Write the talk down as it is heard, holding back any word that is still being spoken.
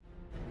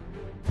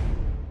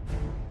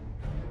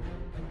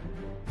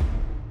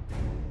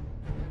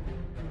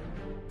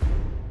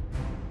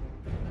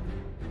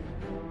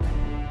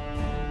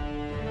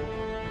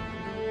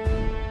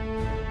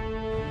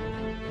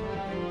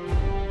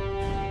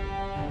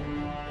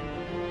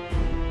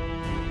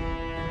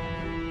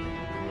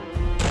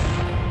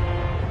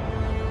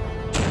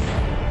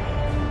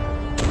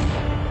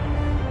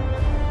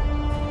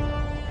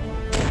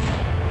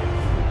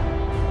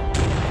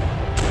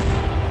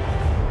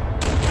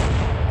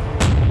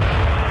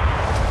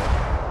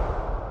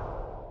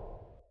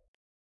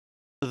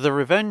The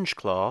Revenge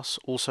class,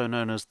 also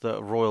known as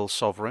the Royal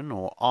Sovereign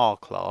or R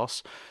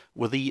class,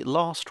 were the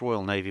last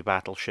Royal Navy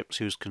battleships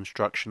whose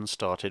construction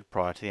started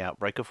prior to the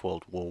outbreak of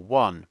World War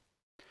I.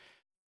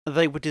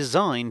 They were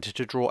designed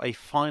to draw a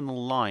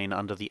final line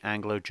under the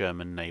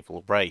Anglo-German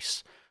naval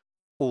race.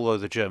 Although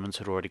the Germans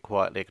had already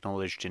quietly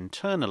acknowledged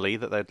internally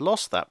that they'd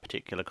lost that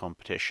particular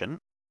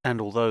competition, and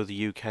although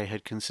the UK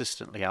had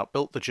consistently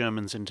outbuilt the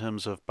Germans in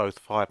terms of both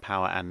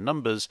firepower and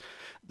numbers,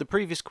 the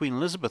previous Queen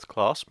Elizabeth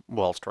class,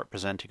 whilst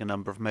representing a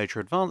number of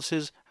major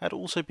advances, had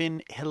also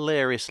been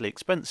hilariously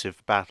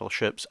expensive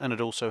battleships and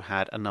had also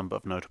had a number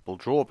of notable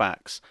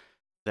drawbacks.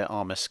 Their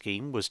armour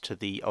scheme was to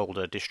the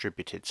older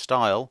distributed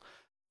style.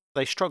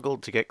 They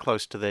struggled to get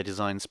close to their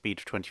design speed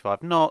of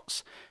 25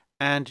 knots,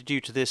 and due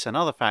to this and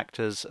other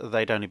factors,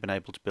 they'd only been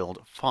able to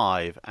build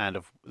 5, and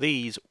of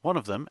these, one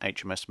of them,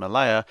 HMS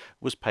Malaya,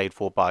 was paid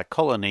for by a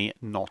colony,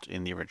 not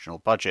in the original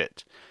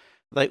budget.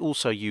 They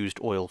also used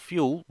oil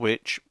fuel,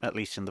 which, at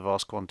least in the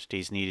vast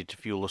quantities needed to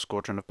fuel a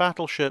squadron of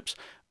battleships,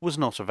 was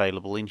not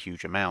available in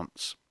huge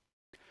amounts.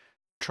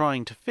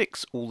 Trying to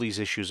fix all these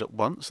issues at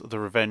once, the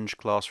Revenge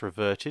class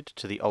reverted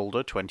to the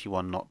older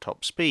 21-knot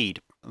top speed,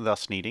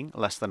 thus needing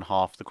less than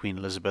half the Queen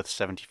Elizabeth's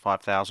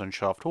 75,000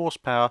 shaft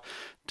horsepower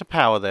to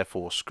power their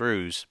 4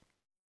 screws.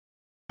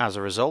 As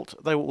a result,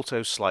 they were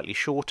also slightly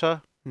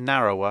shorter,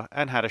 narrower,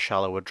 and had a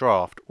shallower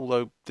draft,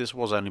 although this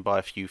was only by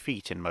a few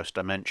feet in most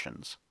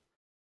dimensions.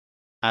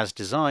 As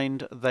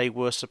designed, they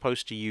were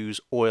supposed to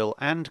use oil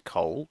and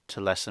coal to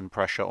lessen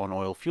pressure on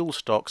oil fuel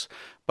stocks,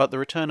 but the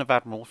return of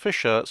Admiral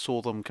Fisher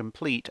saw them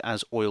complete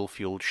as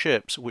oil-fueled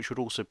ships, which would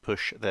also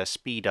push their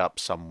speed up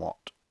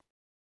somewhat.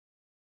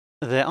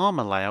 Their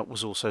armour layout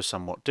was also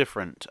somewhat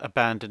different,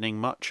 abandoning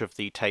much of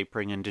the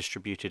tapering and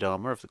distributed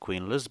armour of the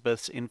Queen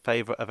Elizabeths in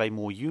favour of a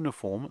more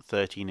uniform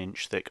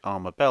 13-inch thick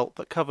armour belt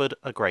that covered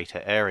a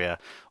greater area,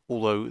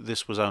 although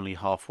this was only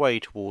halfway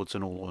towards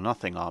an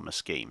all-or-nothing armour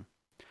scheme.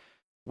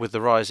 With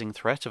the rising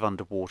threat of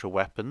underwater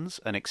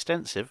weapons, an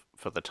extensive,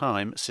 for the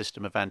time,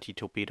 system of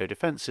anti-torpedo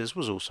defences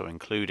was also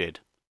included.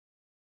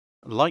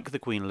 Like the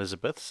Queen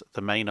Elizabeth's,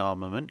 the main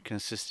armament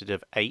consisted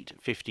of 8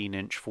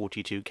 15-inch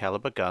 42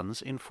 caliber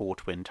guns in 4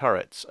 twin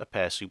turrets, a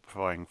pair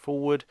superfiring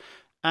forward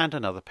and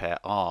another pair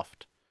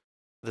aft.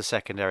 The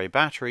secondary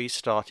batteries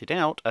started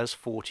out as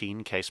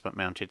 14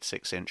 casement-mounted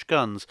 6-inch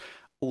guns,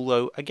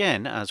 although,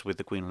 again, as with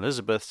the Queen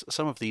Elizabeth's,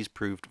 some of these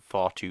proved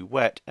far too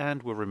wet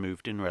and were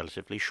removed in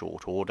relatively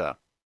short order.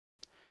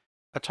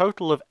 A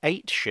total of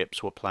 8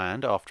 ships were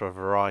planned after a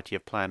variety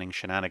of planning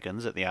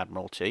shenanigans at the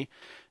Admiralty,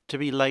 to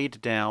be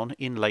laid down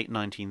in late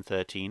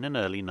 1913 and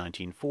early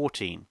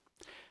 1914.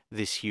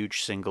 This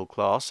huge single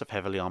class of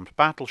heavily armed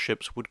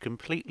battleships would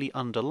completely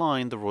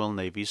underline the Royal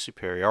Navy's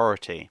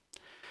superiority.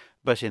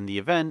 But in the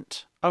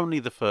event, only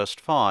the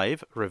first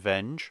 5,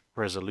 Revenge,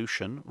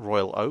 Resolution,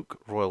 Royal Oak,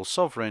 Royal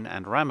Sovereign,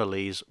 and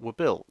Ramillies, were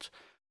built.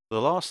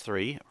 The last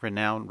 3,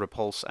 Renown,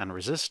 Repulse, and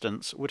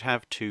Resistance, would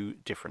have 2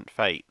 different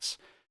fates.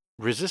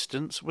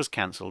 Resistance was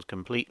cancelled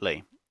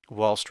completely,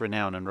 whilst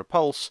Renown and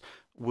Repulse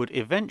would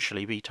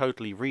eventually be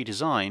totally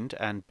redesigned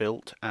and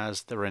built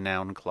as the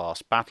Renown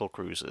class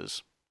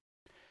battlecruisers.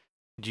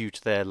 Due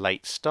to their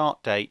late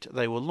start date,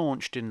 they were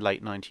launched in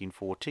late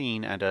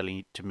 1914 and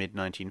early to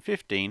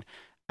mid-1915,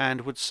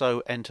 and would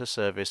so enter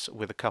service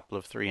with a couple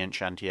of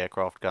 3-inch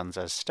anti-aircraft guns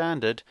as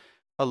standard,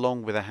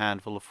 along with a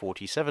handful of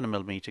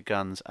 47mm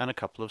guns and a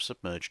couple of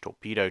submerged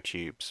torpedo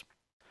tubes.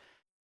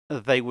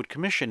 They would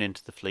commission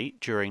into the fleet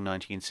during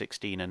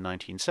 1916 and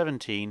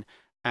 1917,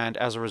 and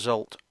as a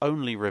result,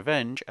 only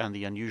Revenge and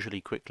the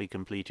unusually quickly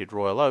completed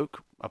Royal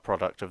Oak, a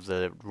product of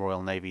the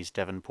Royal Navy's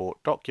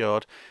Devonport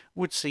dockyard,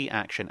 would see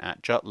action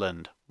at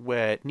Jutland,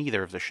 where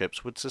neither of the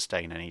ships would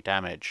sustain any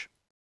damage.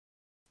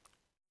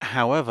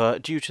 However,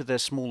 due to their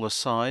smaller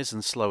size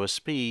and slower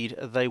speed,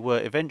 they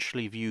were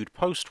eventually viewed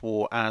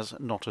post-war as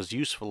not as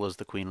useful as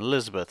the Queen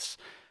Elizabeth's,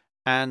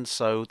 and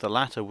so the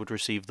latter would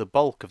receive the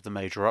bulk of the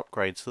major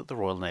upgrades that the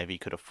Royal Navy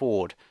could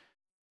afford.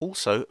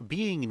 Also,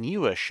 being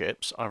newer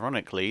ships,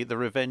 ironically, the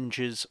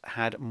Revenges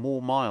had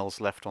more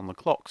miles left on the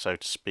clock, so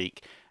to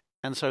speak,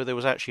 and so there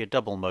was actually a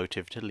double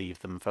motive to leave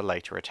them for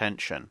later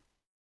attention.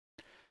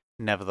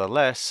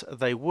 Nevertheless,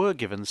 they were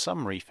given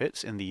some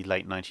refits in the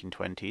late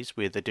 1920s,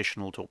 with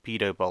additional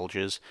torpedo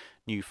bulges,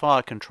 new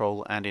fire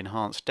control and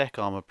enhanced deck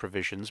armour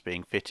provisions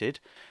being fitted,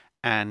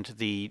 and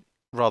the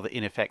rather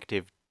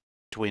ineffective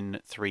twin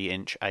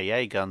 3-inch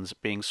AA guns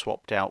being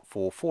swapped out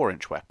for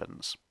 4-inch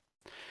weapons.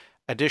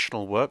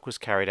 Additional work was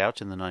carried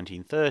out in the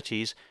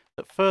 1930s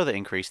that further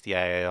increased the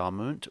AA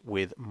armament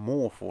with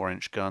more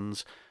 4-inch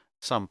guns,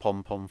 some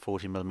pom-pom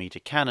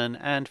 40mm cannon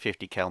and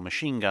 50 cal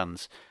machine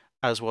guns,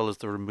 as well as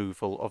the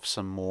removal of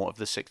some more of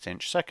the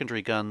 6-inch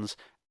secondary guns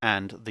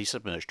and the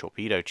submerged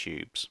torpedo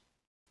tubes.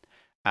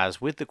 As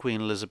with the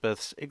Queen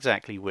Elizabeth's,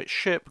 exactly which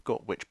ship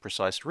got which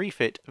precise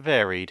refit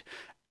varied,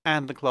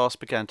 and the class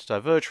began to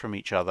diverge from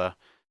each other,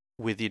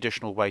 with the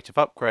additional weight of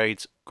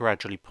upgrades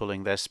gradually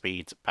pulling their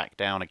speeds back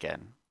down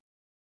again.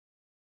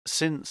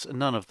 Since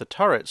none of the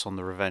turrets on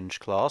the Revenge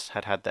class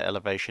had had their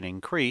elevation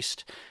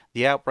increased,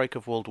 the outbreak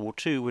of World War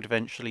II would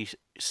eventually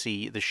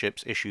see the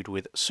ships issued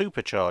with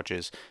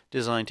superchargers,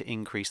 designed to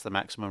increase the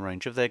maximum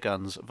range of their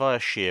guns via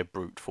sheer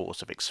brute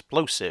force of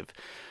explosive.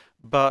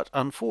 But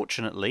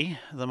unfortunately,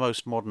 the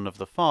most modern of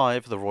the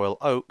five, the Royal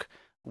Oak,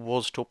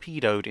 was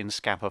torpedoed in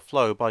Scapa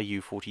Flow by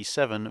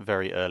U-47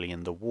 very early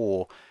in the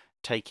war,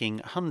 taking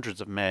hundreds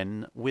of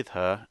men with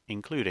her,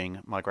 including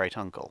my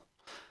great-uncle.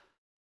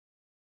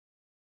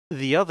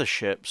 The other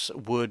ships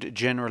would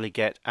generally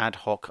get ad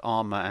hoc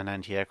armour and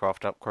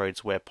anti-aircraft upgrades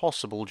where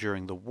possible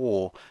during the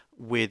war,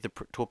 with the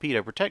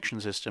torpedo protection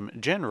system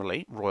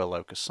generally, Royal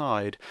Oak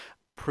aside,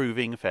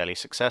 proving fairly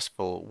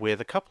successful, with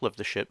a couple of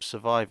the ships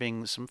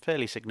surviving some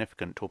fairly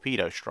significant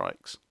torpedo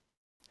strikes.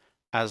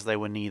 As they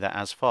were neither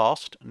as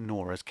fast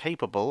nor as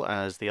capable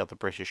as the other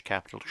British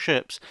capital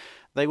ships,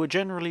 they were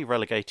generally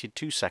relegated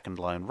to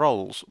second-line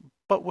roles,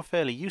 but were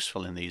fairly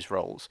useful in these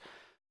roles,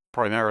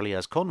 primarily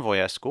as convoy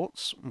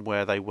escorts,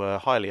 where they were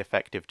highly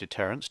effective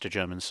deterrents to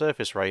German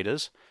surface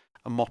raiders,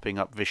 mopping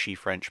up Vichy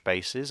French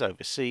bases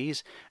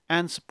overseas,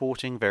 and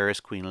supporting various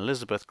Queen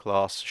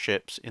Elizabeth-class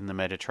ships in the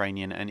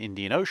Mediterranean and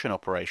Indian Ocean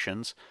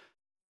operations,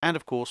 and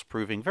of course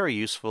proving very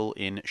useful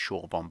in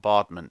shore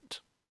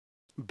bombardment.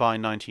 By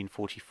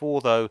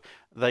 1944, though,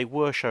 they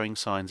were showing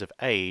signs of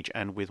age,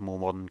 and with more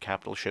modern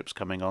capital ships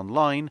coming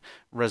online,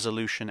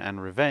 Resolution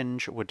and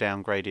Revenge were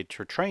downgraded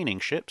to training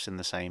ships in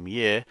the same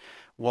year,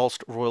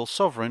 whilst Royal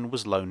Sovereign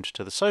was loaned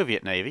to the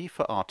Soviet Navy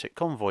for Arctic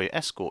convoy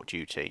escort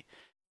duty,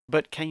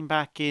 but came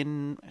back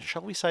in,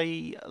 shall we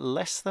say,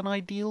 less than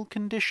ideal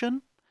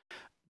condition,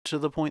 to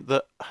the point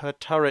that her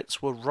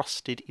turrets were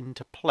rusted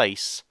into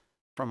place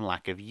from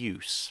lack of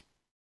use.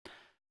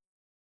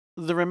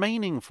 The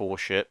remaining four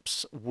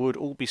ships would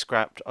all be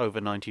scrapped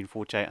over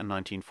 1948 and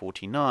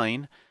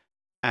 1949,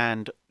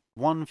 and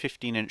one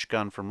 15-inch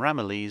gun from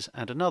Ramillies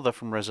and another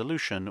from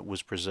Resolution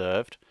was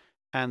preserved,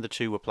 and the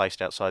two were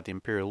placed outside the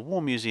Imperial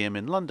War Museum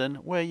in London,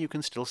 where you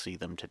can still see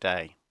them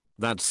today.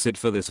 That's it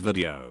for this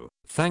video.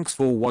 Thanks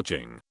for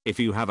watching. If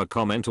you have a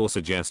comment or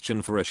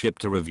suggestion for a ship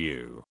to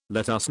review,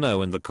 let us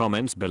know in the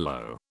comments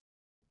below.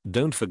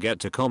 Don't forget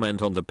to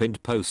comment on the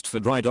pinned post for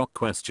dry dock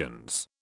questions.